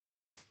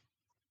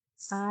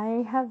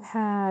I have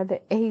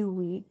had a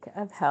week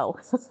of hell.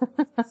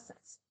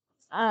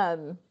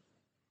 um,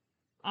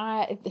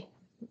 I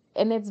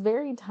and it's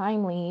very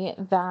timely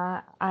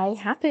that I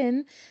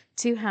happen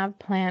to have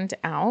planned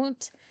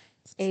out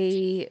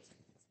a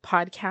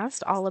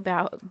podcast all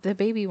about the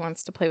baby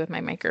wants to play with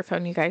my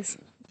microphone, you guys.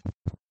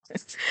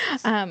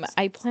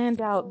 I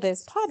planned out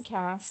this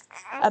podcast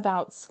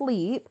about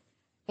sleep,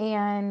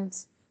 and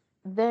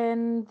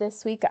then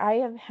this week I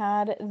have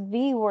had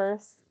the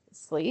worst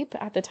sleep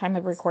at the time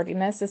of recording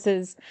this. This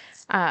is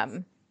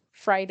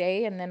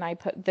Friday, and then I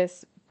put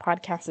this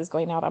podcast is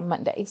going out on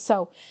Monday.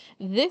 So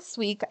this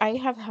week I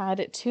have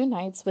had 2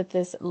 nights with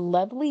this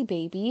lovely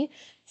baby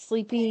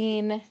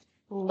sleeping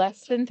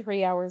less than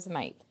 3 hours a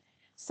night.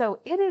 So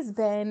it has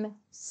been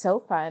so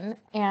fun.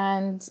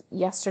 And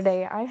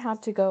yesterday I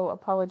had to go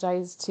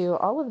apologize to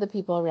all of the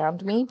people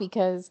around me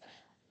because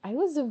I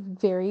was a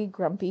very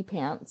grumpy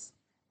pants.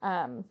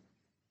 Um,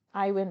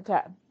 I went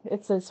to,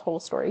 it's this whole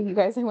story. You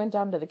guys, I went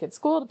down to the kids'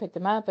 school to pick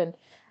them up, and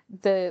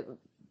the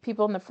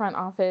people in the front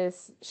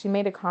office, she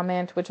made a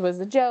comment, which was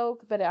a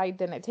joke, but I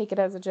didn't take it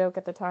as a joke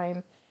at the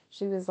time.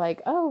 She was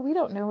like, "Oh, we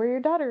don't know where your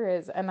daughter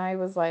is." And I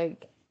was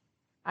like,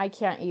 "I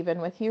can't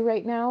even with you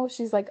right now."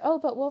 She's like, "Oh,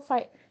 but we'll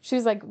fight." She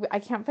was like, "I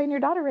can't find your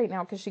daughter right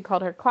now," because she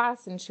called her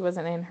class and she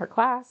wasn't in her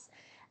class.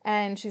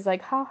 And she's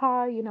like,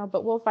 "Haha,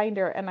 but we'll find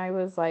her." And I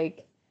was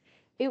like,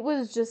 it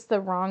was just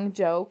the wrong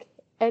joke.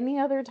 Any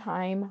other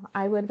time,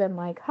 I would have been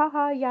like,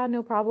 "Haha, yeah,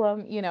 no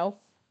problem,"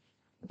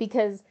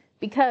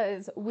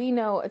 because we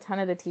know a ton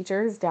of the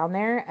teachers down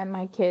there, and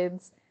my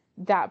kids,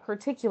 that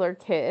particular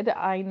kid,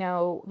 I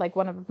know, like,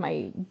 one of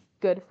my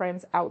good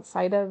friends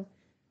outside of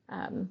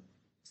um,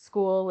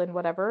 school and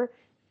whatever,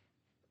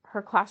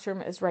 her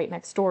classroom is right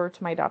next door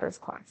to my daughter's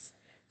class.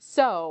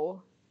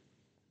 So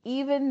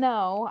even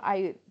though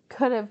I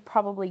could have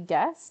probably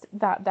guessed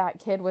that that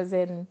kid was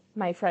in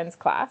my friend's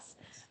class,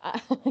 uh,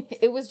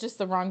 it was just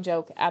the wrong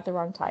joke at the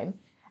wrong time.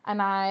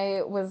 And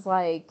I was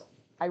like,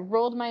 I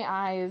rolled my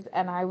eyes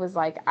and I was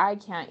like, "I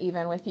can't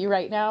even with you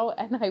right now."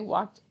 And I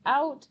walked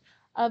out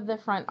of the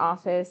front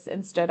office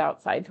and stood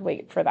outside to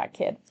wait for that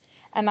kid.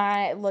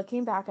 And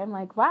looking back, I'm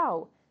like,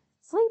 wow,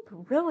 sleep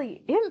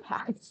really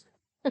impacts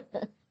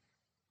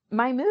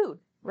my mood,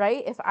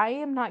 right? If I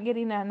am not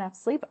getting enough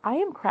sleep, I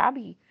am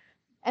crabby.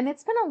 And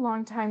it's been a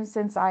long time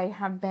since I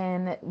have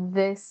been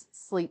this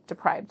sleep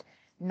deprived.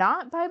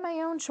 Not by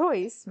my own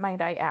choice,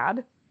 might I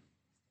add.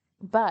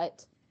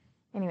 But,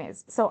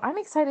 anyways, so I'm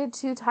excited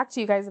to talk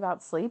to you guys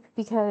about sleep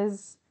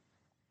because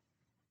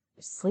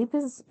sleep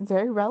is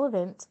very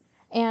relevant.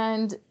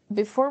 And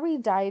before we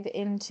dive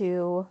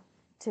into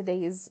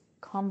today's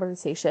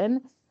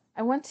conversation,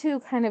 I want to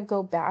kind of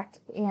go back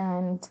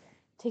and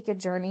take a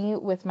journey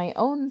with my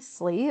own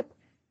sleep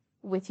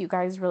with you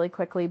guys really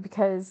quickly,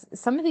 because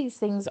some of these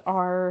things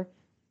are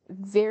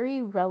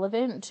very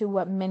relevant to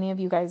what many of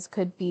you guys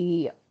could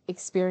be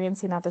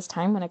experiencing at this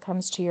time when it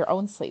comes to your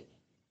own sleep.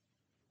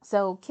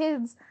 So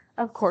kids,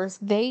 of course,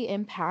 they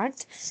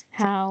impact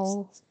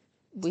how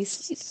we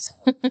sleep.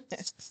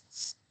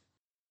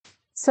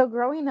 So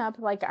growing up,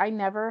 like, I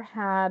never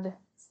had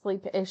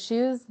sleep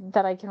issues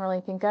that I can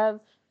really think of.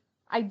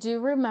 I do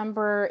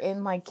remember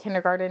in like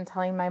kindergarten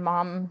telling my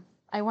mom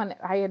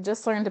I had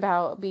just learned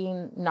about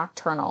being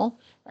nocturnal,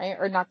 right?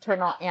 Or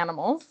nocturnal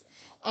animals.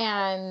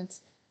 And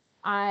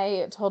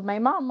I told my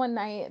mom one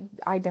night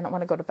I didn't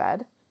want to go to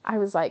bed. I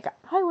was like,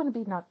 "I want to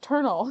be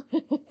nocturnal."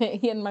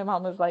 And my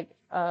mom was like,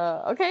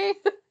 okay.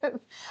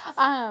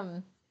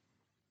 um,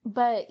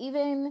 but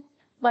even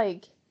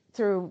like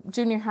through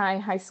junior high,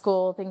 high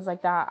school, things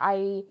like that,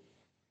 I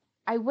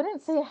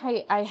wouldn't say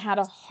I had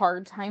a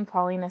hard time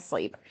falling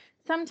asleep.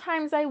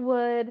 Sometimes I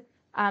would,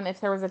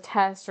 if there was a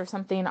test or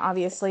something,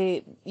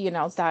 obviously,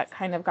 that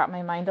kind of got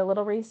my mind a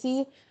little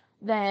racy.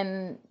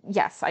 Then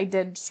yes, I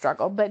did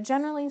struggle. But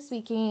generally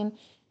speaking,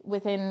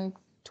 within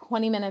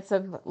 20 minutes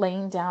of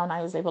laying down,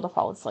 I was able to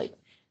fall asleep.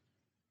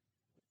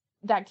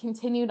 That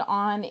continued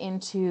on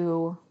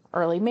into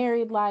early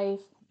married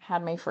life,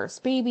 had my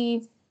first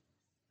baby.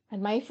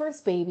 And my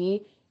first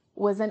baby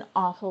was an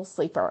awful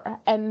sleeper.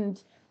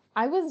 And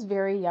I was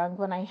very young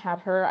when I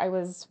had her.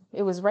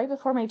 It was right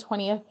before my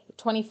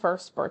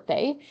 21st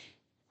birthday.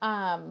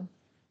 Um,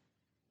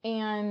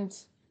 and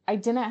I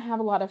didn't have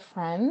a lot of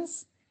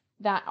friends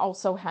that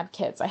also had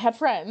kids. I had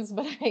friends,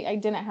 but I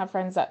didn't have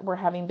friends that were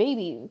having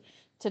babies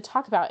to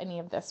talk about any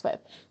of this with.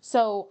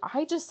 So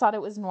I just thought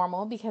it was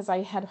normal because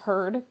I had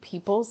heard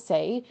people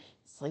say,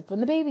 "Sleep when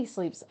the baby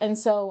sleeps." And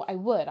so I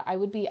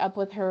would be up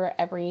with her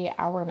every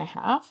hour and a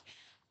half,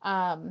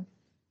 um,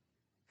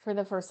 for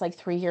the first like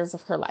 3 years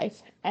of her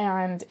life.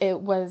 And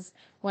it was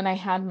when I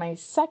had my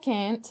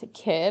second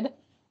kid,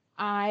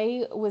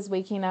 I was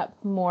waking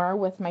up more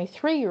with my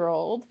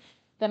 3-year-old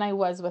than I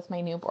was with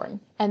my newborn.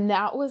 And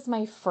that was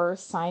my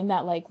first sign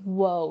that, like,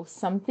 whoa,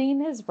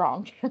 something is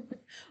wrong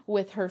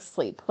with her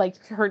sleep. Like,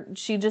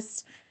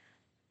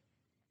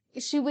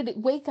 she would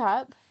wake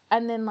up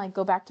and then like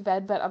go back to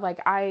bed, but like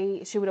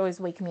she would always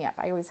wake me up.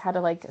 I always had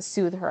to like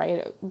soothe her. I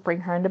had to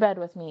bring her into bed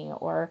with me,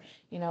 or,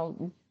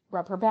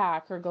 rub her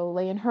back or go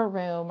lay in her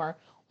room or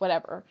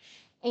whatever.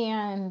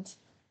 And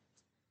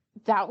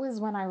that was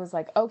when I was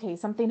like, okay,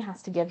 something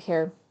has to give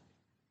here.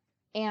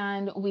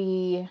 And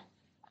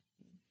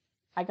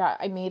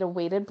I made a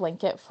weighted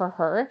blanket for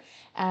her,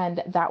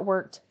 and that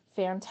worked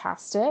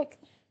fantastic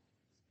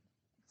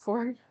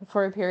for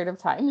a period of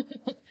time.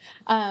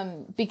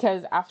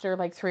 Because after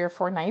like 3 or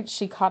 4 nights,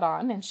 she caught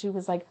on and she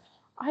was like,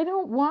 I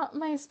don't want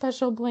my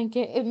special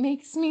blanket. It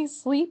makes me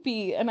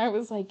sleepy. And I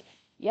was like,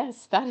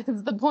 yes, that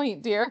is the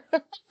point, dear.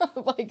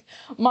 Like,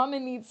 mama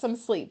needs some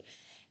sleep.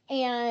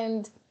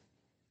 And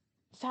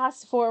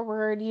fast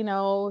forward,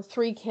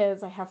 3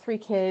 kids. I have 3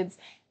 kids.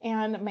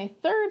 And my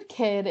third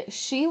kid,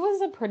 she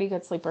was a pretty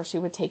good sleeper. She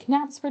would take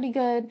naps pretty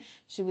good.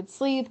 She would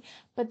sleep.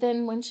 But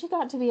then when she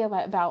got to be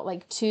about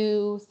like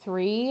 2,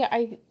 3,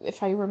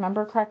 if I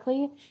remember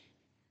correctly,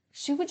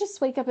 she would just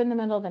wake up in the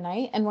middle of the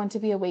night and want to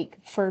be awake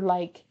for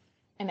like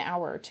an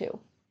hour or two.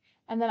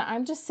 And then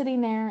I'm just sitting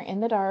there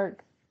in the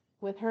dark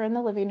with her in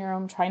the living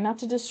room, trying not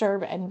to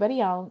disturb anybody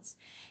else.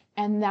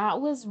 And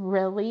that was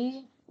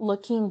really,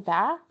 looking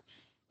back,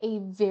 a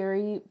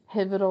very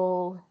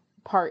pivotal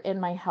part in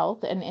my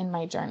health and in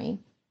my journey,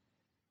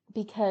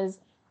 because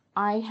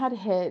I had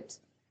hit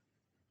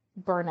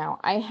burnout.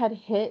 I had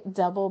hit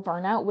double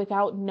burnout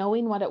without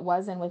knowing what it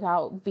was and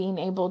without being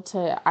able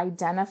to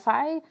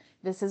identify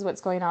this is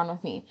what's going on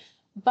with me.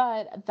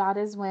 But that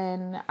is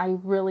when I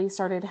really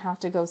started to have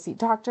to go see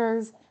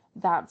doctors.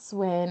 That's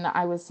when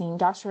I was seeing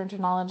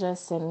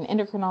gastroenterologists and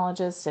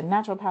endocrinologists and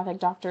naturopathic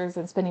doctors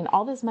and spending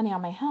all this money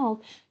on my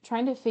health,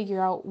 trying to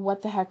figure out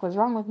what the heck was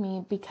wrong with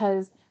me,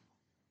 because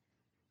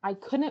I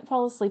couldn't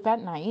fall asleep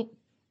at night,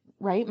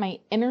 right? My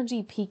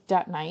energy peaked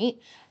at night,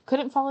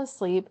 couldn't fall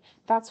asleep.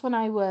 That's when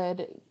I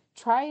would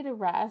try to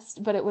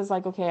rest, but it was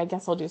like, okay, I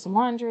guess I'll do some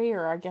laundry,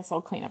 or I guess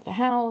I'll clean up the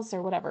house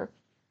or whatever.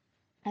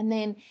 And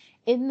then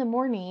in the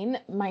morning,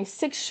 my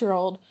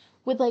 6-year-old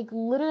would like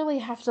literally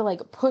have to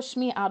like push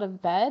me out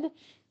of bed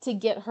to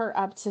get her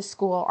up to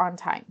school on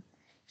time.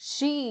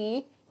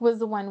 She was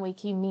the one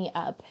waking me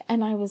up.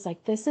 And I was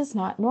like, this is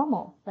not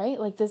normal, right?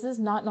 Like, this is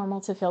not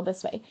normal to feel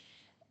this way.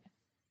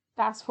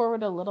 Fast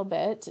forward a little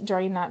bit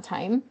during that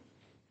time,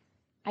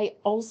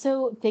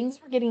 things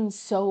were getting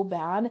so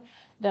bad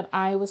that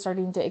I was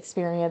starting to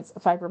experience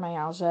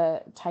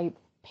fibromyalgia type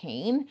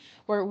pain,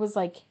 where it was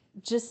like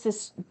just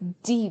this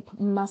deep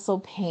muscle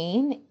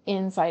pain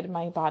inside of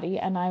my body.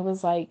 And I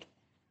was like,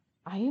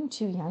 I am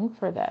too young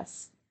for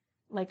this.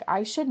 Like,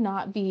 I should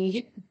not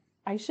be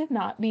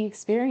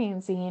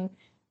experiencing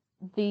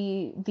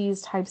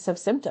these types of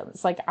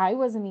symptoms. Like, I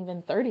wasn't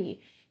even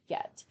 30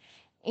 yet.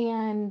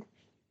 And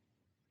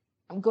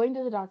I'm going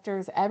to the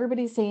doctors.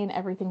 Everybody's saying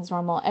everything's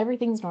normal,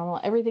 everything's normal,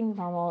 everything's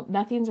normal.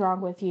 Nothing's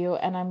wrong with you.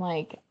 And I'm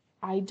like,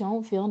 I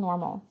don't feel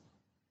normal.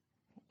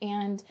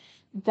 And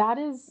that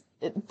is,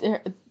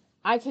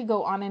 I could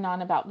go on and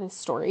on about this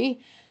story.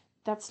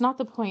 That's not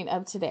the point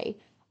of today.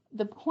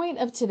 The point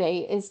of today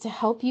is to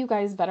help you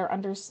guys better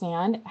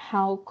understand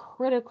how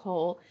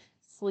critical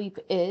sleep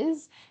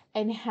is,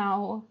 and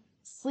how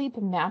sleep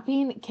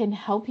mapping can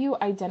help you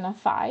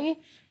identify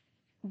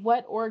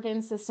what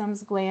organ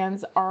systems,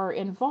 glands are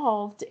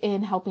involved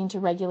in helping to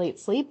regulate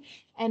sleep,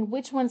 and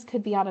which ones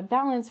could be out of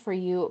balance for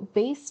you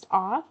based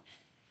off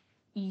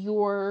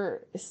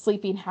your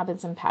sleeping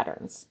habits and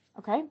patterns.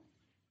 Okay.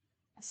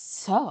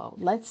 So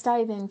let's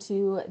dive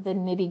into the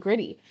nitty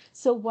gritty.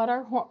 So what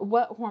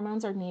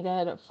hormones are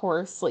needed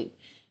for sleep?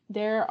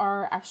 There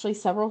are actually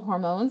several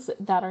hormones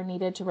that are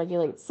needed to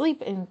regulate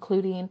sleep,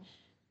 including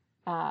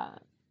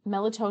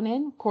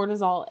melatonin,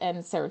 cortisol, and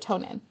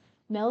serotonin.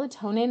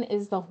 Melatonin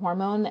is the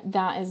hormone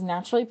that is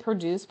naturally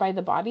produced by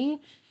the body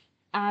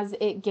as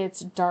it gets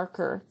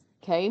darker,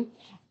 okay?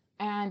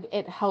 And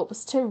it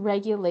helps to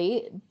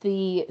regulate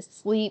the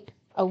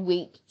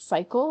sleep-awake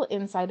cycle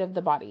inside of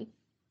the body.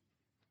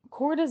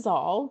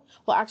 Cortisol,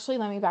 well, actually,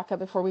 let me back up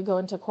before we go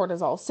into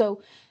cortisol.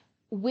 So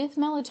with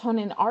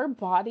melatonin, our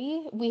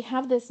body, we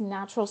have this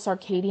natural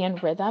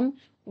circadian rhythm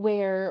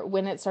where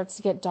when it starts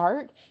to get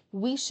dark,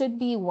 we should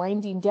be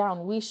winding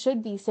down. We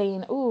should be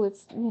saying, oh,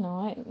 it's,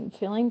 I'm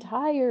feeling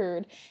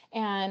tired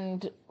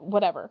and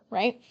whatever,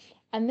 right?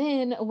 And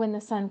then when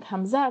the sun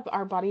comes up,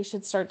 our body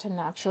should start to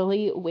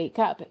naturally wake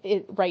up.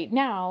 Right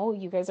now,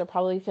 you guys are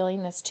probably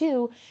feeling this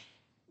too.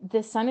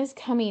 The sun is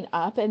coming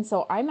up, and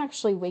so I'm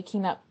actually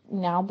waking up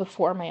now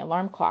before my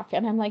alarm clock,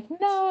 and I'm like,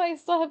 no, I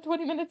still have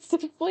 20 minutes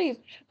to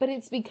sleep. But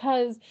it's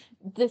because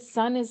the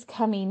sun is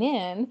coming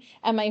in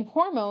and my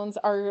hormones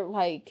are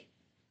like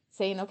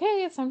saying,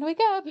 okay, it's time to wake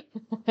up.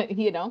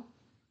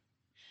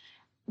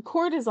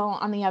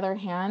 Cortisol, on the other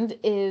hand,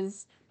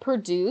 is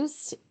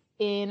produced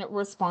in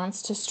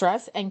response to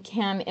stress and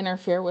can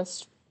interfere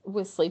with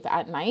sleep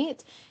at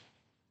night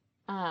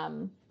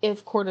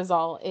if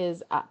cortisol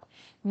is up.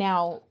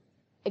 Now,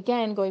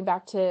 again, going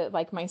back to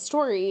like my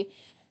story,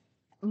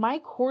 my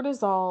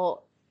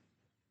cortisol,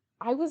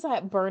 I was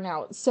at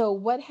burnout. So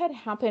what had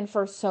happened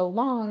for so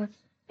long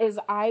is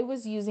I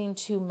was using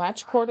too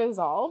much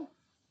cortisol,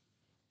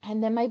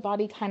 and then my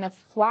body kind of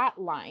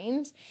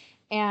flatlined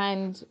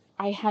and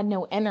I had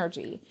no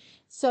energy.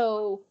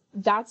 So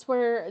that's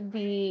where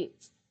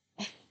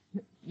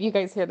you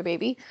guys hear the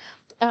baby.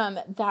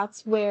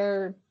 That's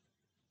where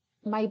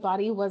my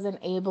body wasn't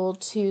able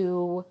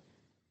to,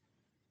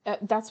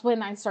 that's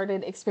when I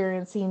started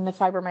experiencing the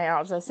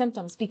fibromyalgia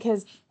symptoms,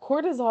 because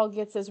cortisol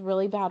gets this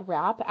really bad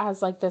rap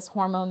as like this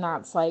hormone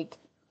that's like,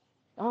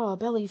 oh,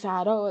 belly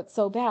fat, oh, it's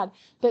so bad.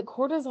 But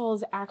cortisol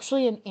is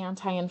actually an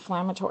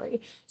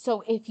anti-inflammatory.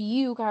 So if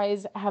you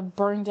guys have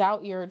burned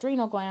out your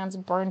adrenal glands,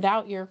 burned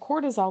out your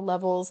cortisol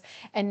levels,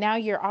 and now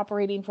you're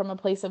operating from a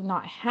place of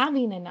not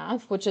having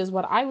enough, which is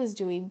what I was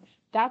doing,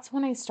 that's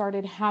when I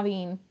started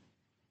having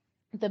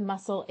the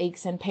muscle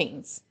aches and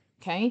pains.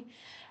 Okay.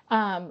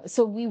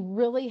 So we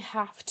really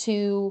have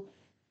to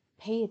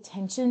pay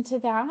attention to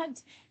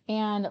that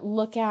and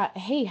look at,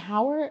 hey,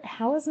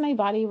 how is my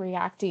body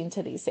reacting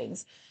to these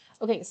things?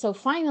 Okay, so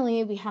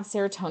finally we have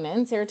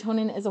serotonin.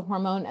 Serotonin is a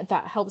hormone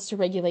that helps to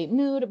regulate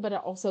mood, but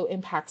it also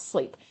impacts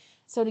sleep.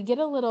 So to get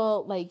a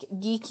little like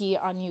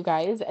geeky on you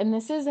guys, and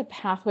this is a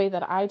pathway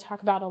that I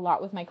talk about a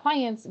lot with my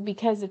clients,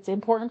 because it's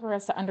important for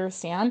us to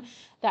understand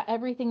that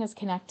everything is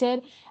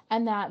connected,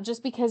 and that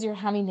just because you're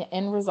having the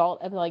end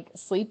result of like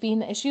sleep being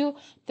the issue,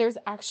 there's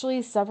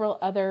actually several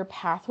other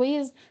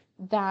pathways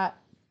that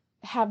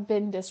have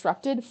been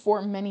disrupted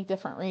for many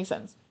different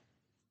reasons.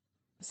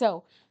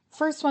 So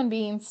first one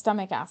being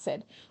stomach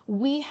acid.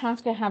 We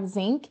have to have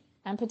zinc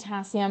and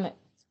potassium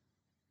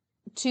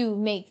to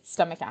make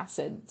stomach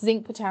acid.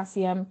 Zinc,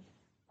 potassium,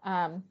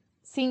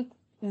 zinc,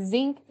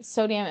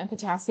 sodium, and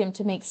potassium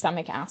to make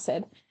stomach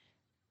acid.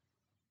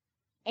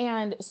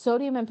 And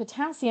sodium and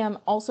potassium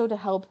also to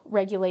help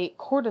regulate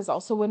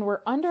cortisol. So when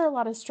we're under a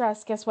lot of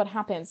stress, guess what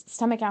happens?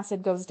 Stomach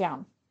acid goes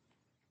down.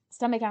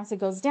 Stomach acid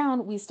goes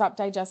down, we stop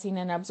digesting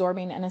and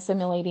absorbing and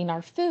assimilating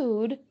our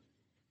food.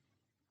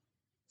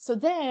 So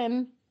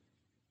then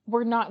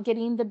we're not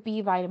getting the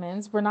B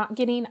vitamins, we're not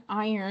getting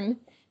iron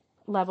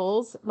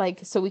levels,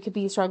 so we could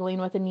be struggling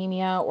with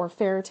anemia or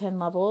ferritin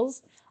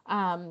levels,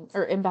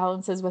 or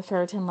imbalances with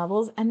ferritin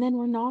levels. And then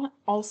we're not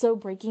also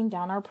breaking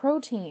down our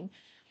protein.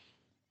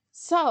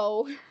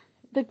 So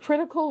the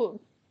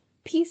critical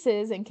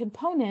pieces and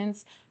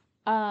components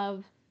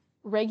of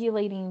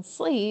regulating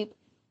sleep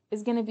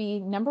is going to be,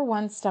 number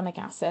one, stomach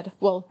acid.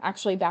 Well,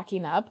 actually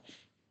backing up,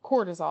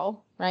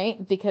 cortisol,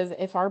 right? Because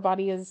if our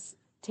body is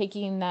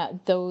taking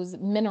those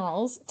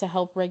minerals to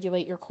help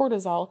regulate your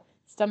cortisol,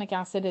 stomach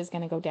acid is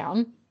going to go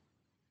down.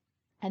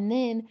 And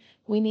then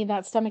we need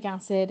that stomach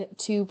acid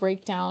to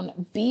break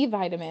down B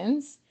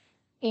vitamins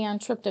and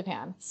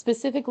tryptophan,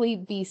 specifically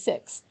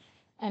B6.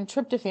 And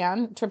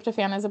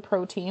tryptophan is a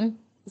protein.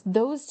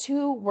 Those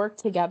two work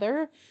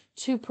together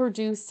to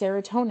produce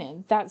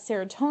serotonin. That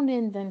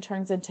serotonin then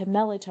turns into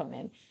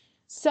melatonin.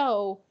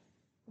 So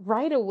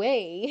right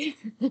away,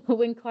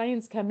 when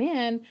clients come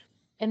in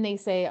and they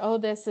say, oh,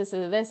 this,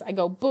 I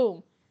go,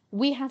 boom.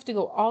 We have to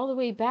go all the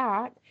way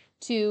back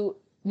to,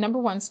 number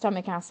one,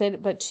 stomach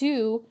acid, but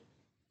two,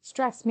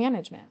 stress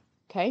management.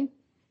 Okay.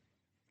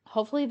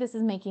 Hopefully this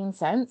is making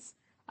sense.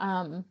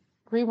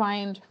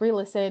 Rewind,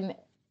 re-listen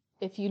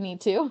if you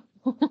need to.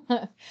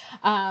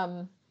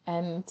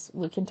 And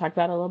we can talk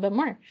about it a little bit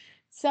more.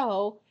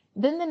 So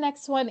then the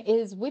next one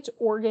is, which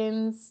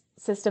organs,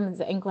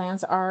 systems, and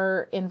glands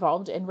are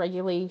involved in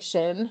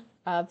regulation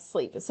of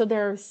sleep. So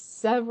there are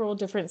several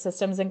different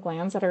systems and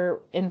glands that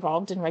are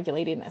involved in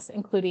regulating this,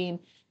 including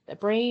the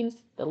brain,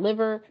 the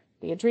liver,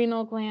 the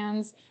adrenal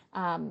glands,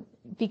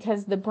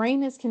 because the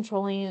brain is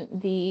controlling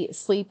the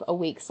sleep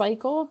awake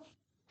cycle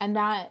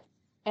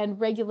and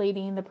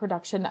regulating the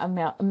production of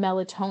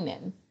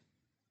melatonin,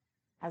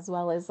 as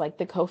well as like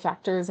the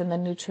cofactors and the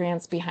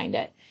nutrients behind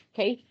it.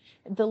 Okay.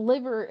 The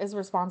liver is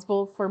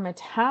responsible for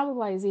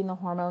metabolizing the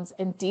hormones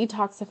and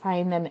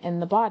detoxifying them in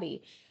the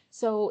body.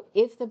 So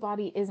if the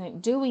body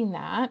isn't doing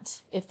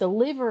that, if the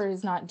liver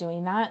is not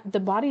doing that, the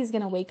body is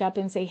going to wake up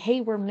and say,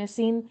 hey, we're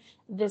missing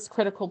this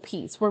critical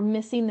piece. We're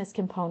missing this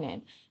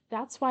component.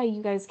 That's why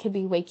you guys could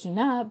be waking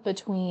up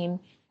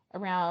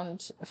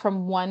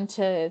from 1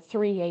 to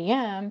 3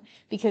 a.m.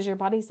 because your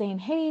body's saying,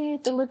 hey,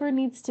 the liver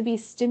needs to be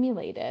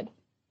stimulated.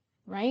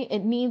 Right?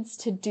 It needs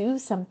to do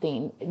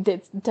something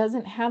that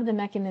doesn't have the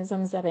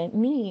mechanisms that it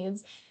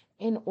needs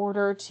in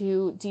order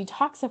to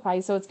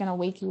detoxify. So it's going to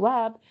wake you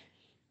up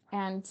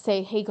and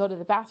say, hey, go to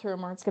the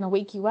bathroom, or it's going to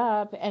wake you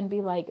up and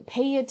be like,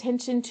 pay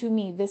attention to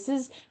me.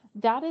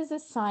 That is a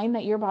sign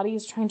that your body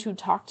is trying to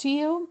talk to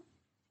you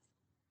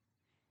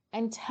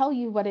and tell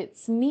you what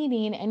it's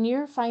needing. And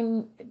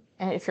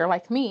if you're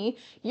like me,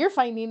 you're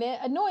finding it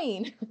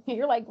annoying.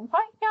 You're like,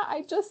 why can't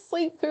I just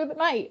sleep through the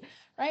night?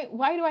 Right?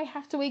 Why do I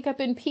have to wake up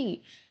and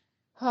pee?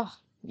 Oh,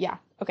 yeah.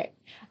 Okay.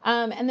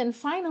 And then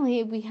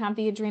finally, we have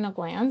the adrenal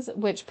glands,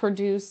 which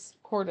produce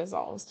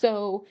cortisol.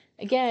 So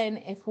again,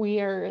 if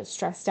we are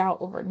stressed out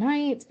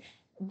overnight,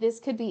 this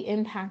could be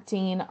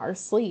impacting our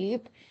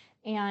sleep.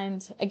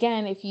 And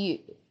again,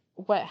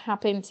 what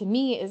happened to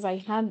me is I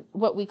had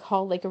what we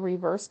call like a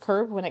reverse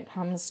curve when it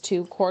comes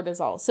to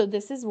cortisol. So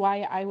this is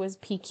why I was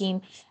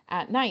peaking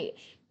at night.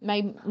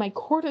 My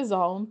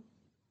cortisol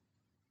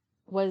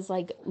was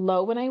like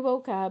low when I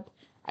woke up,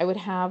 I would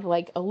have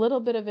like a little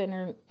bit of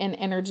an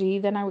energy.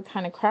 Then I would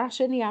kind of crash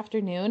in the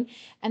afternoon.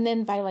 And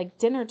then by like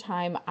dinner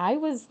time, I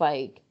was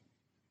like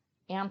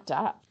amped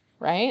up,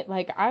 right?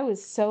 Like I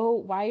was so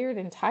wired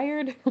and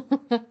tired.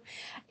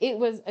 It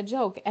was a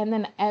joke. And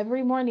then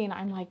every morning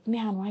I'm like,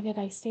 man, why did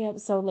I stay up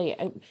so late?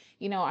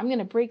 I'm going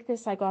to break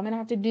this cycle. I'm going to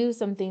have to do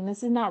something.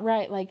 This is not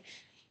right. Like,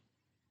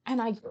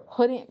 and I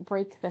couldn't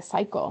break the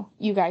cycle,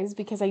 you guys,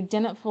 because I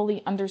didn't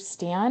fully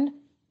understand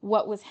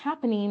what was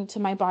happening to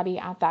my body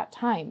at that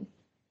time.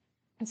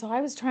 And so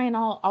I was trying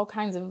all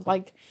kinds of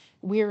like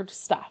weird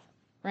stuff,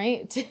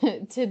 right?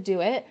 To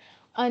do it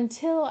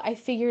until I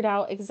figured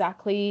out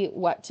exactly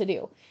what to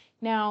do.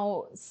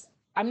 Now,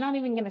 I'm not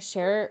even going to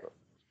share.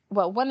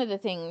 Well, one of the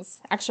things,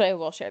 actually, I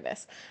will share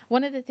this.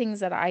 One of the things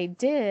that I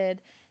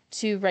did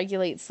to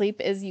regulate sleep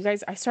is, you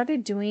guys, I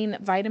started doing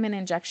vitamin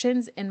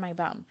injections in my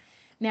bum.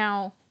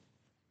 Now,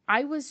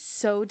 I was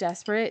so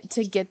desperate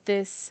to get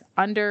this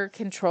under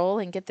control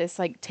and get this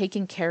like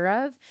taken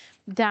care of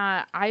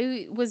that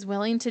I was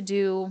willing to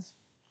do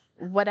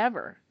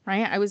whatever,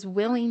 right? I was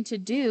willing to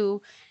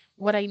do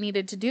what I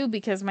needed to do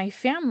because my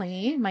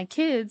family, my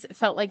kids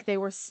felt like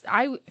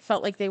I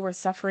felt like they were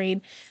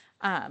suffering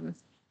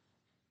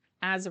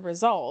as a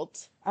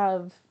result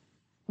of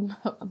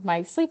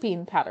my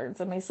sleeping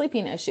patterns and my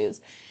sleeping issues.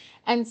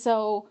 And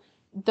so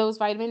those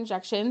vitamin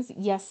injections,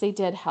 yes, they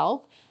did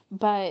help,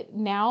 but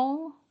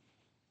now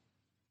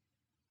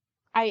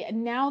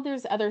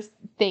there's other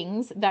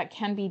things that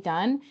can be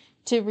done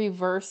to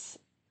reverse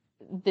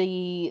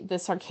the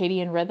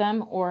circadian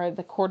rhythm or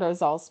the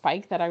cortisol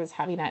spike that I was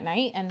having at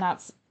night. And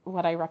that's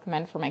what I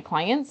recommend for my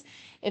clients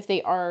if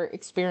they are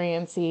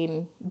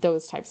experiencing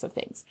those types of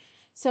things.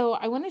 So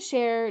I want to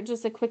share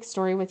just a quick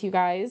story with you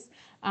guys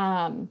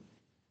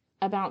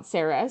about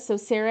Sarah. So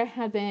Sarah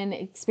had been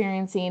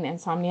experiencing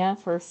insomnia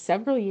for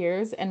several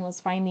years and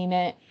was finding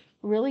it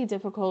really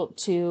difficult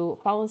to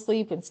fall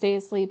asleep and stay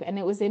asleep. And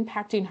it was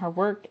impacting her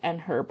work and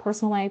her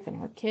personal life and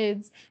her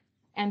kids.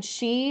 And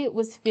she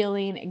was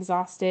feeling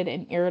exhausted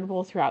and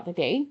irritable throughout the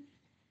day.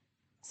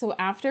 So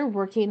after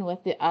working with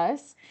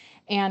us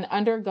and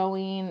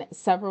undergoing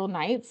several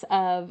nights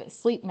of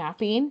sleep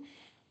mapping,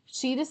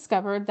 she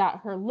discovered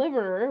that her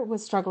liver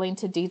was struggling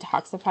to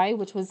detoxify,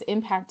 which was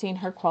impacting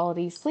her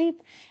quality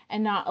sleep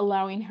and not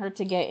allowing her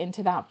to get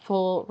into that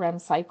full REM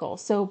cycle.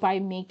 So by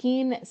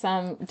making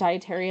some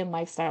dietary and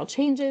lifestyle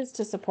changes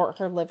to support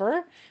her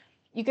liver,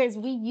 you guys,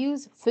 we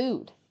use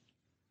food.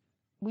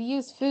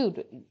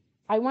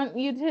 I want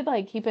you to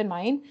like keep in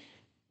mind,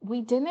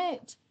 we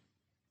didn't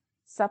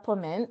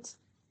supplement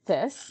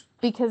this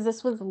because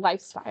this was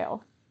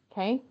lifestyle,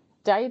 okay?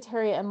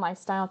 Dietary and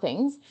lifestyle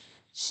things.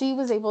 She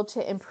was able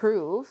to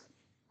improve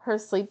her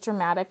sleep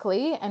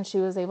dramatically and she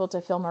was able to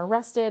feel more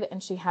rested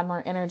and she had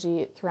more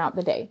energy throughout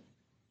the day.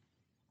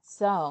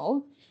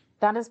 So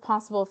that is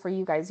possible for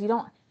you guys. You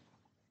don't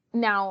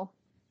now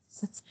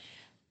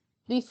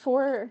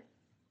before,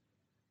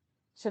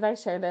 should I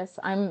share this?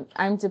 I'm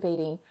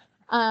debating.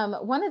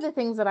 One of the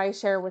things that I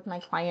share with my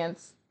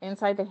clients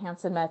inside the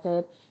Hansen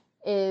method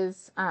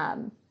is,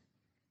 and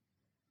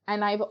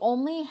I've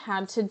only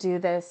had to do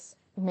this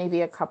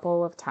maybe a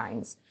couple of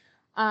times,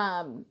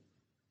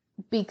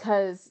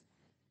 because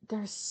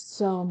there's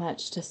so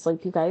much to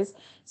sleep, you guys.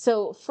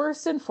 So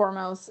first and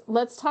foremost,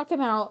 let's talk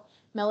about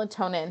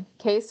melatonin.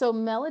 Okay. So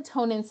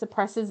melatonin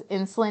suppresses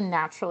insulin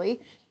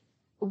naturally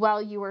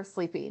while you are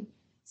sleeping.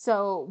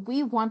 So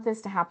we want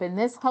this to happen.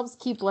 This helps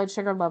keep blood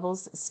sugar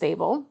levels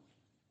stable.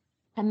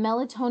 And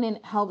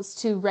melatonin helps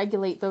to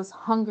regulate those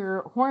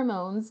hunger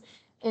hormones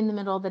in the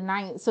middle of the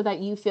night so that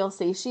you feel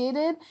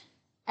satiated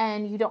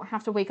and you don't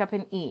have to wake up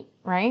and eat,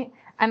 right?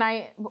 And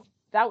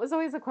that was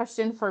always a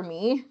question for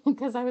me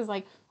because I was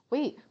like,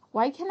 wait,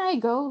 why can I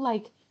go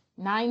like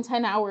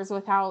 9-10 hours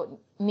without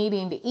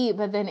needing to eat,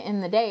 but then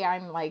in the day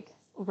I'm like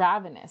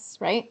ravenous,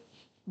 right?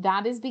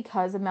 That is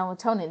because of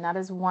melatonin. That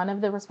is one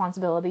of the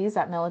responsibilities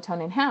that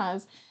melatonin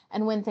has.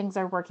 And when things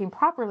are working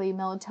properly,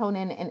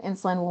 melatonin and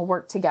insulin will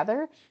work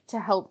together to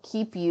help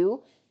keep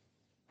you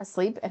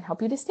asleep and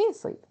help you to stay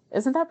asleep.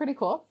 Isn't that pretty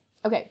cool?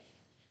 Okay.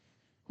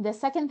 The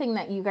second thing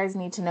that you guys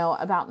need to know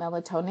about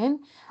melatonin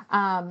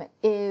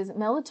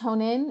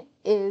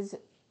is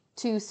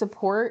to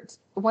support,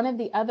 one of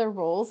the other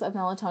roles of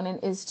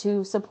melatonin is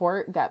to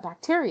support gut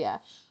bacteria,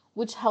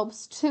 which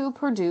helps to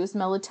produce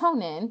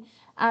melatonin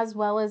as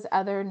well as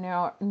other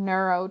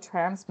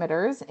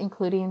neurotransmitters,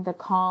 including the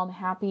calm,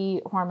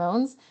 happy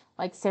hormones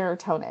like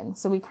serotonin.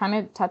 So we kind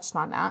of touched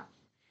on that.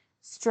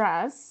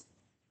 Stress.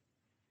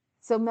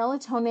 So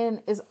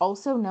melatonin is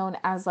also known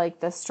as like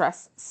the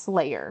stress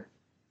slayer.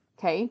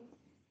 Okay.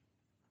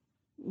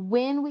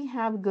 When we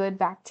have good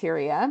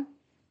bacteria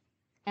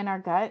in our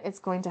gut, it's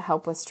going to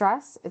help with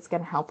stress. It's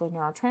going to help with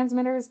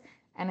neurotransmitters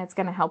and it's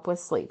going to help with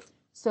sleep.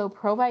 So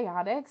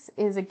probiotics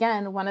is,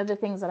 again, one of the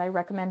things that I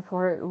recommend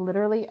for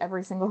literally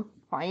every single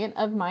client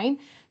of mine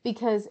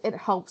because it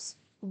helps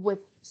with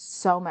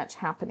so much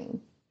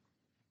happening.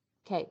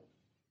 Okay.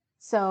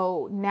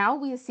 So now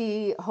we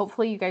see,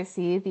 hopefully you guys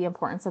see the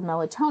importance of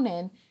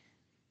melatonin.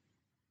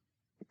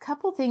 A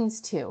couple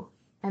things too.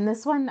 And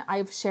this one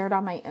I've shared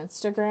on my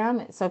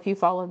Instagram. So if you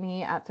follow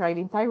me at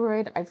Thriving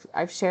Thyroid,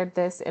 I've shared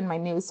this in my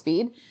news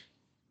feed.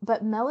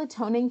 But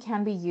melatonin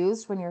can be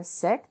used when you're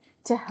sick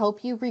to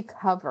help you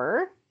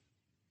recover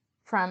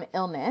from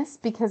illness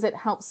because it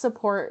helps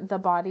support the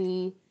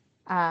body.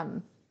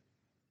 It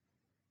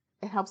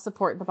helps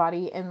support the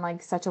body in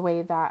like such a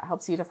way that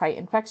helps you to fight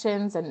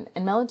infections, and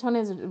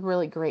melatonin is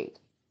really great.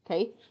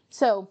 Okay.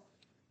 So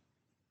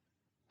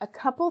a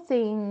couple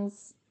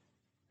things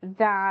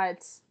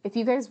that if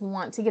you guys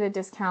want to get a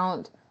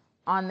discount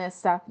on this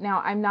stuff.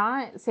 Now, I'm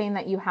not saying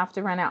that you have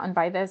to run out and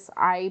buy this.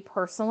 I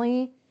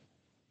personally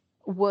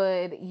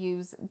would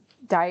use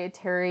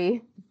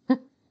dietary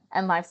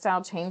and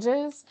lifestyle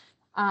changes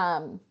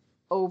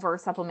over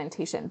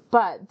supplementation,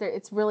 but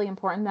it's really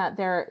important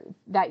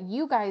that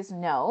you guys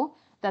know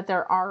that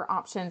there are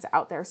options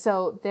out there.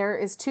 So there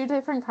is 2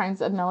 different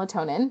kinds of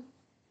melatonin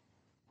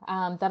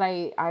that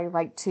I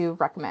like to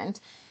recommend.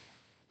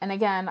 And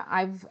again,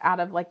 out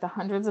of like the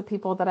hundreds of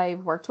people that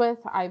I've worked with,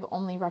 I've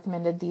only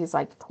recommended these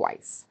like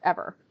twice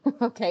ever.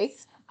 Okay.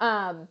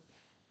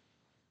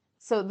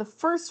 So the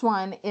first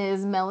one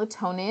is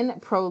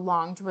melatonin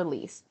prolonged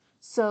release.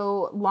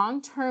 So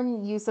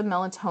long-term use of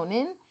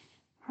melatonin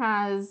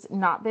has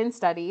not been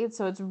studied.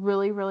 So it's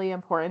really, really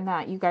important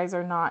that you guys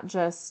are not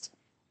just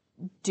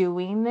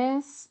doing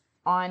this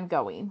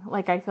ongoing.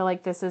 Like, I feel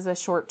like this is a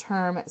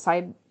short-term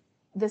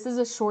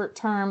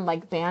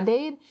like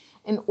Band-Aid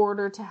in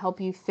order to help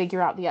you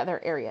figure out the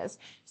other areas.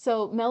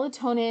 So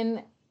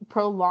melatonin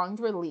prolonged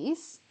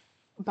release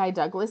by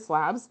Douglas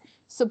Labs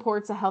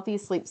supports a healthy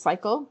sleep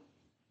cycle,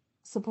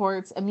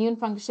 supports immune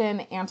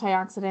function,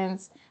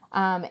 antioxidants,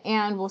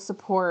 and will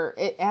support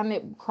it, and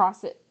it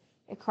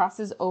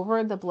crosses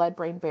over the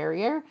blood-brain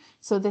barrier.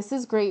 So this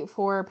is great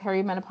for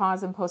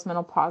perimenopause and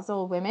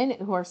postmenopausal women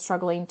who are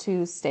struggling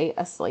to stay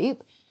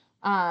asleep.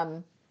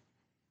 Yeah,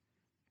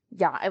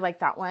 I like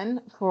that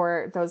one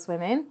for those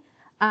women.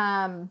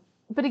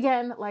 But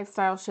again,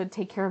 lifestyle should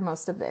take care of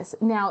most of this.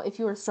 Now, if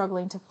you are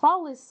struggling to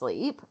fall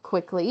asleep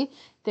quickly,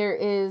 there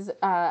is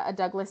a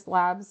Douglas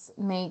Labs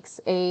makes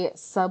a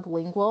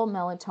sublingual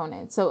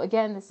melatonin. So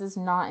again, this is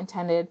not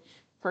intended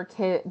for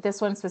kids.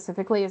 This one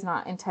specifically is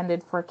not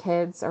intended for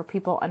kids or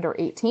people under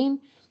 18.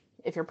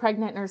 If you're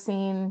pregnant,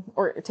 nursing,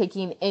 or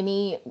taking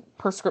any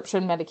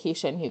prescription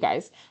medication, you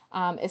guys,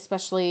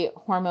 especially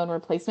hormone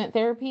replacement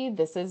therapy,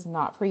 this is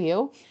not for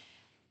you.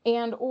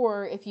 And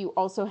or if you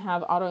also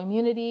have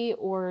autoimmunity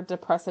or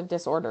depressive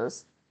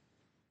disorders.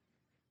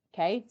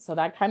 Okay, so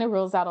that kind of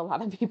rules out a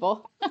lot of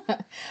people.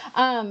 But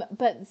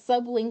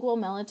sublingual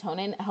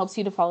melatonin helps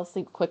you to fall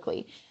asleep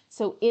quickly.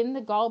 So in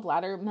the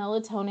gallbladder,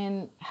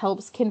 melatonin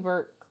helps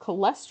convert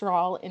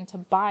cholesterol into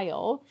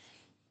bile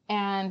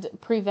and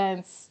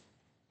prevents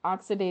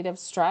oxidative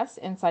stress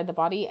inside the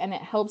body, and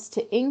it helps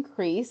to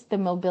increase the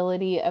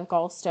mobility of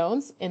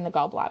gallstones in the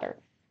gallbladder.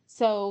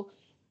 So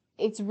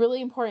it's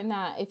really important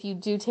that if you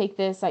do take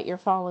this, that you're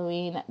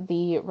following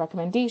the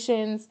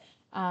recommendations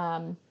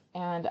and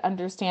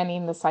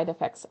understanding the side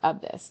effects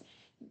of this.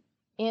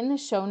 In the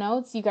show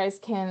notes, you guys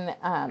can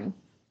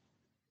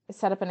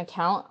set up an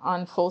account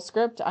on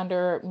FullScript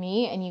under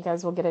me, and you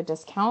guys will get a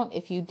discount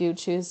if you do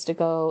choose to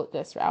go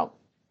this route.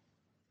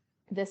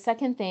 The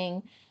second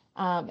thing,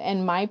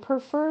 and my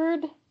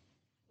preferred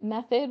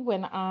method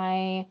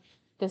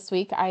this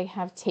week I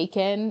have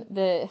taken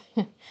the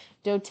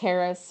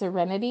doTERRA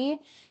Serenity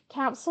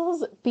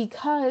capsules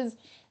because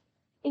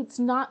it's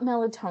not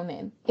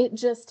melatonin. It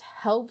just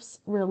helps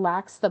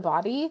relax the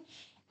body.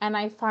 And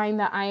I find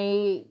that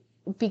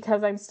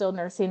because I'm still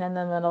nursing in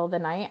the middle of the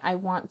night, I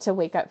want to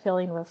wake up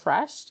feeling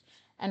refreshed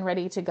and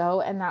ready to go.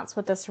 And that's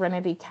what the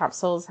Serenity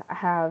capsules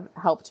have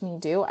helped me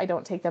do. I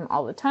don't take them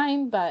all the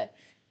time, but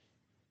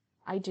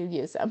I do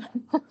use them.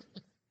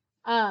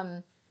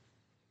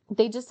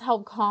 They just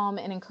help calm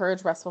and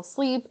encourage restful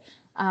sleep.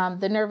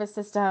 The nervous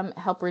system,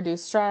 help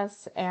reduce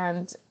stress,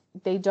 and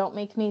they don't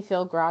make me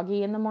feel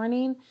groggy in the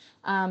morning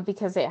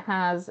because it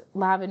has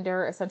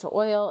lavender essential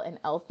oil and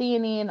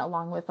L-theanine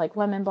along with like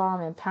lemon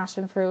balm and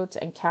passion fruit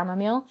and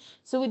chamomile.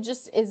 So it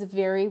just is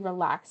very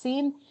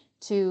relaxing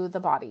to the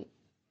body.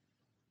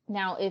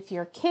 Now, if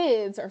your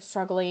kids are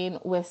struggling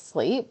with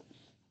sleep,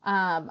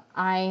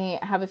 I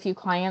have a few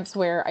clients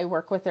where I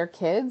work with their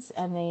kids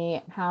and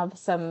they have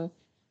some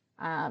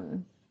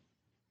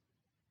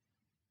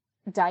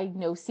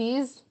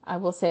diagnoses, I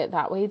will say it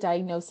that way,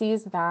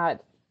 diagnoses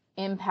that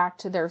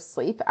impact their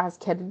sleep as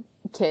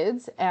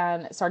kids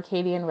and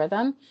circadian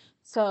rhythm.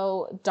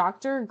 So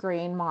Dr.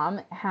 Grain Mom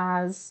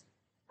has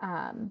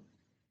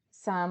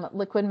some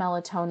liquid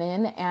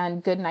melatonin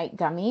and good night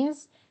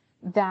gummies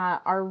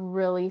that are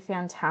really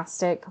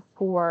fantastic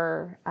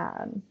for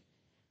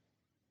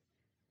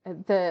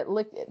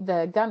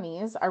the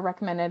gummies are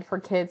recommended for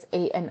kids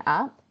 8 and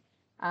up.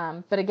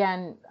 But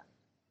again,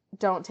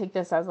 don't take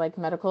this as like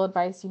medical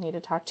advice. You need to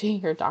talk to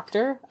your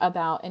doctor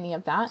about any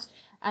of that.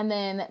 And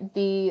then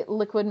the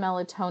liquid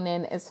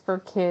melatonin is for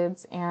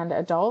kids and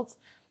adults.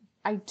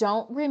 I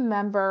don't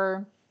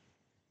remember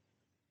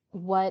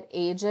what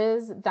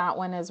ages that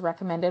one is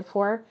recommended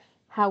for.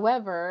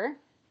 However,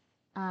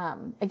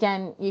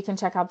 Again, you can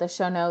check out the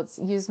show notes.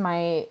 Use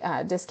my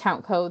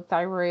discount code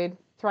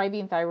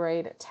Thriving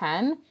Thyroid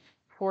 10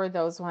 for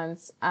those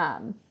ones.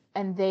 And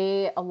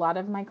a lot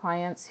of my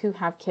clients who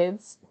have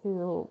kids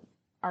who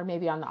are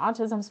maybe on the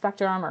autism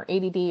spectrum or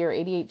ADD or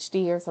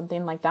ADHD or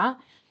something like that,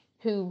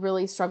 who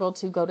really struggle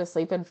to go to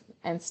sleep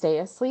and stay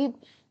asleep,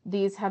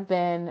 these have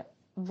been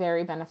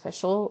very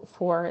beneficial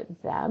for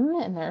them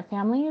and their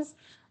families.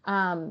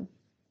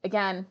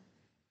 Again,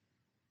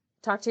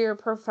 talk to your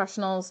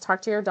professionals,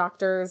 talk to your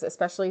doctors,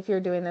 especially if you're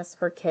doing this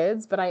for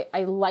kids. But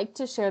I like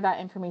to share that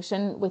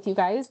information with you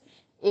guys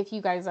if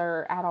you guys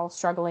are at all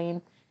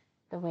struggling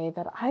the way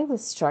that I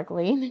was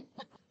struggling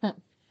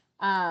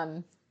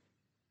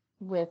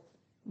with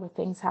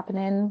things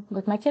happening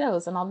with my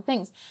kiddos and all the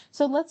things.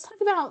 So let's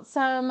talk about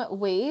some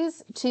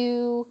ways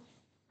to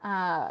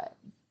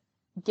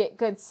get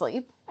good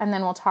sleep. And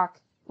then we'll talk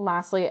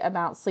lastly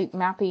about sleep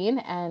mapping,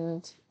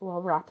 and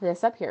we'll wrap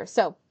this up here.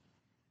 So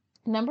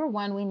number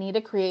one, we need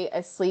to create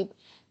a sleep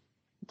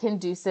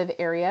conducive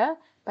area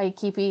by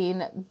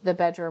keeping the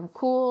bedroom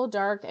cool,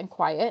 dark, and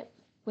quiet.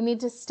 We need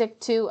to stick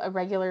to a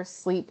regular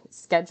sleep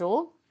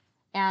schedule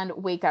and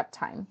wake up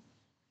time.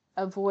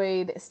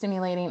 Avoid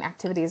stimulating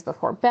activities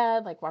before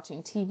bed, like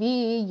watching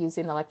TV,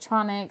 using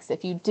electronics.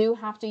 If you do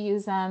have to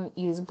use them,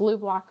 use blue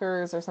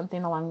blockers or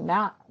something along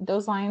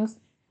those lines.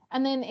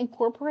 And then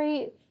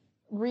incorporate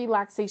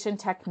relaxation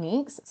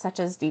techniques such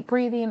as deep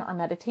breathing or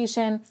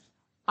meditation.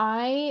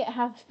 I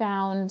have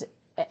found,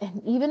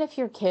 and even if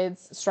your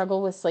kids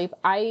struggle with sleep,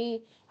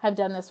 I have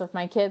done this with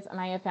my kids and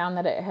I have found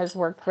that it has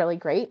worked really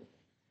great.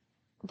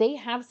 They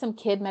have some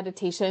kid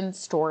meditation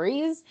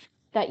stories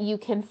that you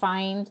can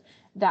find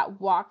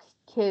that walk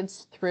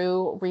kids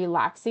through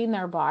relaxing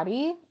their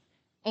body.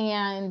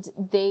 And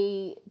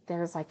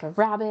there's like a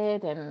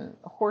rabbit and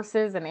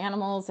horses and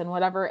animals and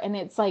whatever. And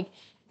it's like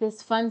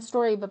this fun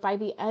story. But by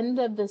the end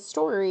of the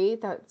story,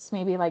 that's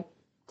maybe like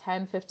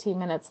 10, 15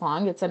 minutes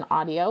long. It's an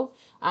audio.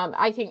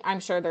 I'm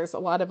sure there's a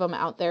lot of them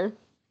out there.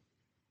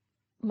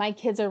 My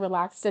kids are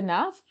relaxed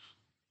enough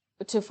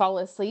to fall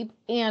asleep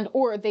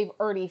or they've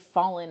already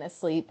fallen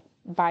asleep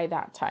by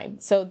that time.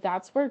 So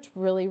that's worked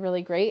really,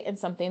 really great and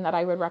something that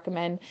I would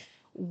recommend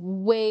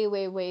way,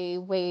 way, way,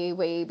 way,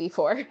 way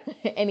before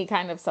any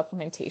kind of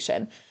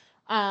supplementation.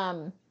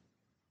 And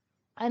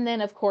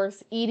then of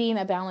course, eating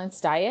a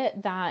balanced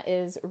diet that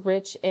is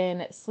rich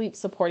in sleep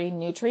supporting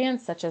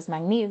nutrients such as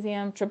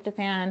magnesium,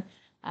 tryptophan,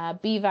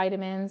 B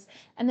vitamins,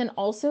 and then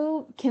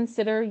also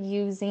consider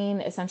using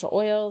essential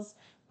oils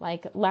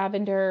like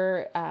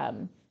lavender.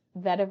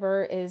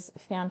 Vetiver is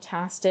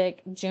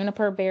fantastic.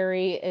 Juniper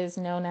berry is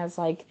known as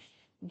like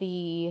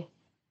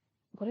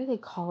what do they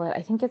call it?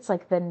 I think it's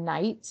like the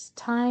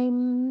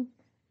nighttime.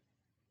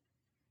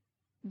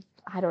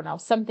 I don't know,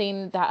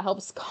 something that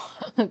helps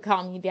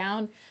calm you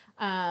down,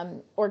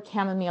 or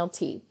chamomile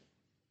tea.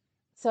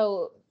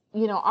 So,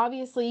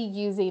 obviously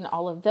using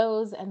all of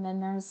those. And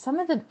then there's some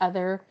of the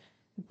other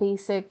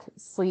basic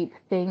sleep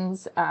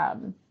things,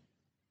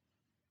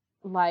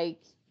 like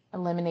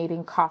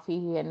eliminating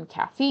coffee and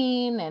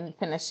caffeine and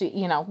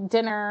finishing,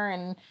 dinner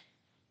and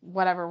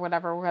whatever,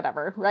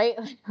 right?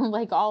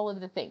 Like all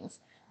of the things.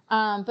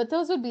 But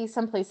those would be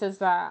some places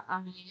that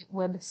I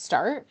would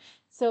start.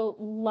 So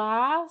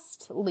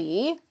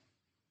lastly,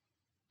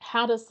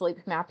 how to sleep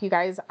map, you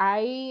guys.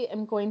 I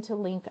am going to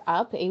link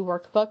up a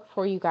workbook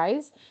for you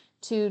guys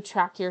to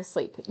track your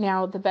sleep.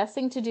 Now, the best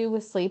thing to do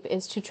with sleep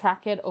is to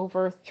track it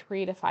over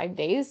 3 to 5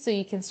 days so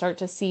you can start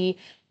to see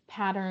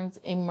patterns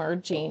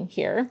emerging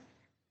here.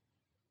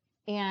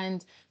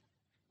 And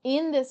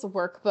in this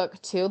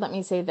workbook too, let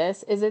me say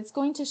this, is it's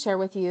going to share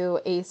with you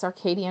a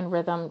circadian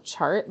rhythm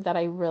chart that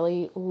I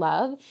really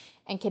love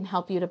and can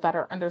help you to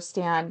better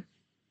understand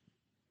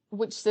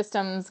which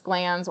systems,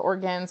 glands,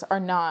 organs are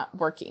not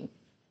working.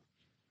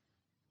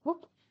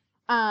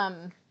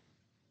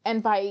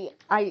 And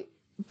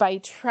by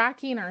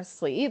tracking our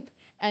sleep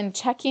and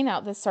checking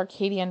out the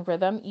circadian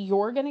rhythm,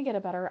 you're going to get a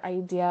better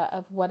idea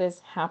of what is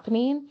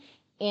happening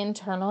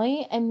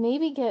internally, and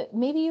maybe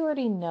you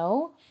already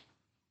know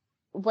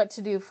what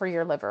to do for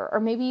your liver, or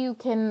maybe you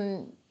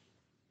can,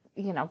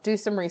 do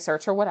some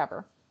research or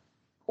whatever.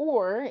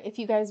 Or if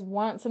you guys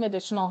want some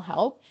additional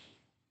help,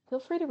 feel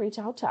free to reach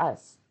out to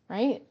us,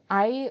 right?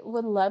 I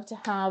would love to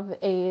have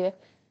a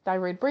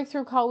thyroid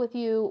breakthrough call with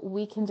you.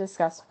 We can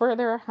discuss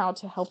further how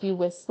to help you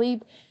with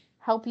sleep,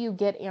 help you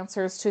get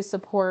answers to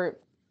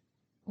support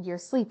your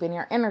sleep and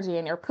your energy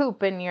and your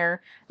poop and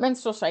your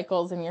menstrual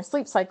cycles and your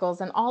sleep cycles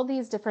and all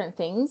these different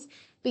things,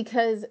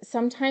 because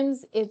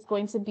sometimes it's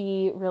going to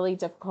be really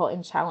difficult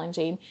and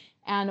challenging.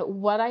 And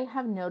what I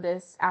have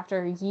noticed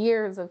after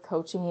years of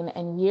coaching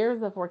and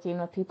years of working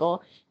with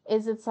people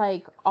is it's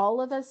like all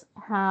of us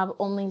have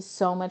only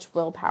so much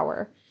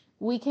willpower.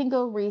 We can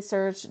go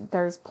research.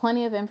 There's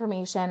plenty of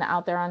information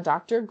out there on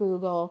Dr.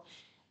 Google,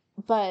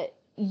 but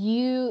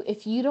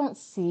if you don't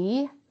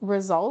see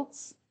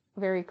results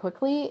very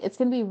quickly, it's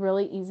going to be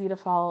really easy to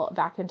fall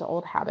back into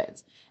old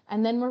habits.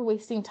 And then we're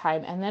wasting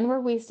time, and then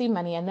we're wasting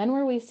money, and then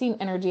we're wasting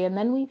energy, and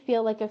then we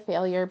feel like a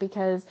failure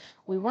because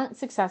we weren't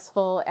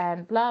successful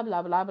and blah,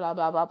 blah, blah, blah,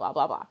 blah, blah, blah,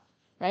 blah, blah.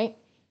 Right?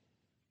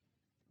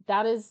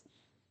 That is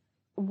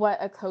what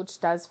a coach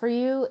does for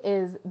you,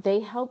 is they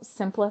help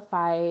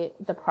simplify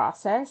the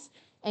process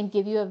and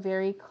give you a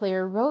very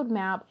clear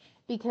roadmap,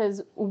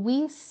 because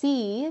we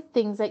see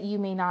things that you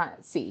may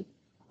not see.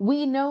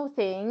 We know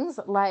things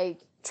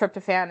like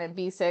tryptophan and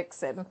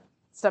B6 and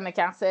stomach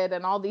acid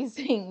and all these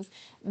things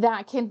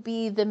that can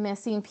be the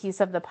missing piece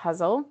of the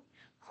puzzle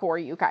for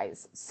you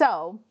guys.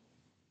 So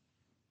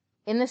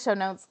in the show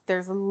notes,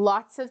 there's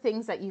lots of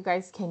things that you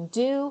guys can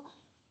do.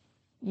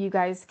 You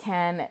guys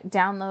can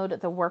download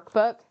the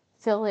workbook,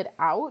 fill it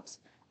out.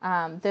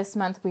 This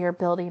month we are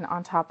building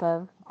on top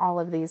of all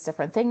of these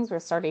different things. We're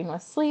starting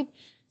with sleep.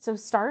 So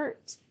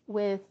start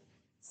with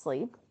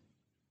sleep,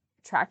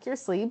 track your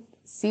sleep,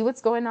 see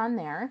what's going on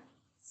there,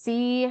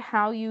 see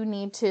how you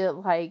need to,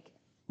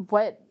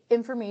 what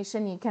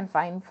information you can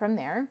find from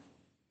there.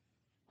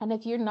 And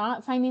if you're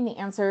not finding the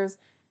answers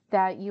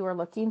that you are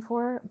looking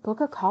for, book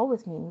a call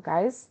with me, you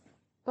guys.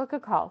 Book a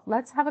call.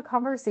 Let's have a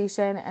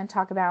conversation and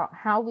talk about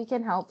how we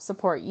can help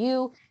support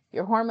you,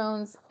 your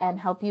hormones, and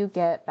help you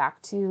get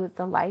back to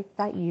the life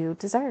that you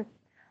deserve.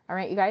 All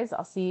right, you guys,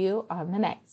 I'll see you on the next.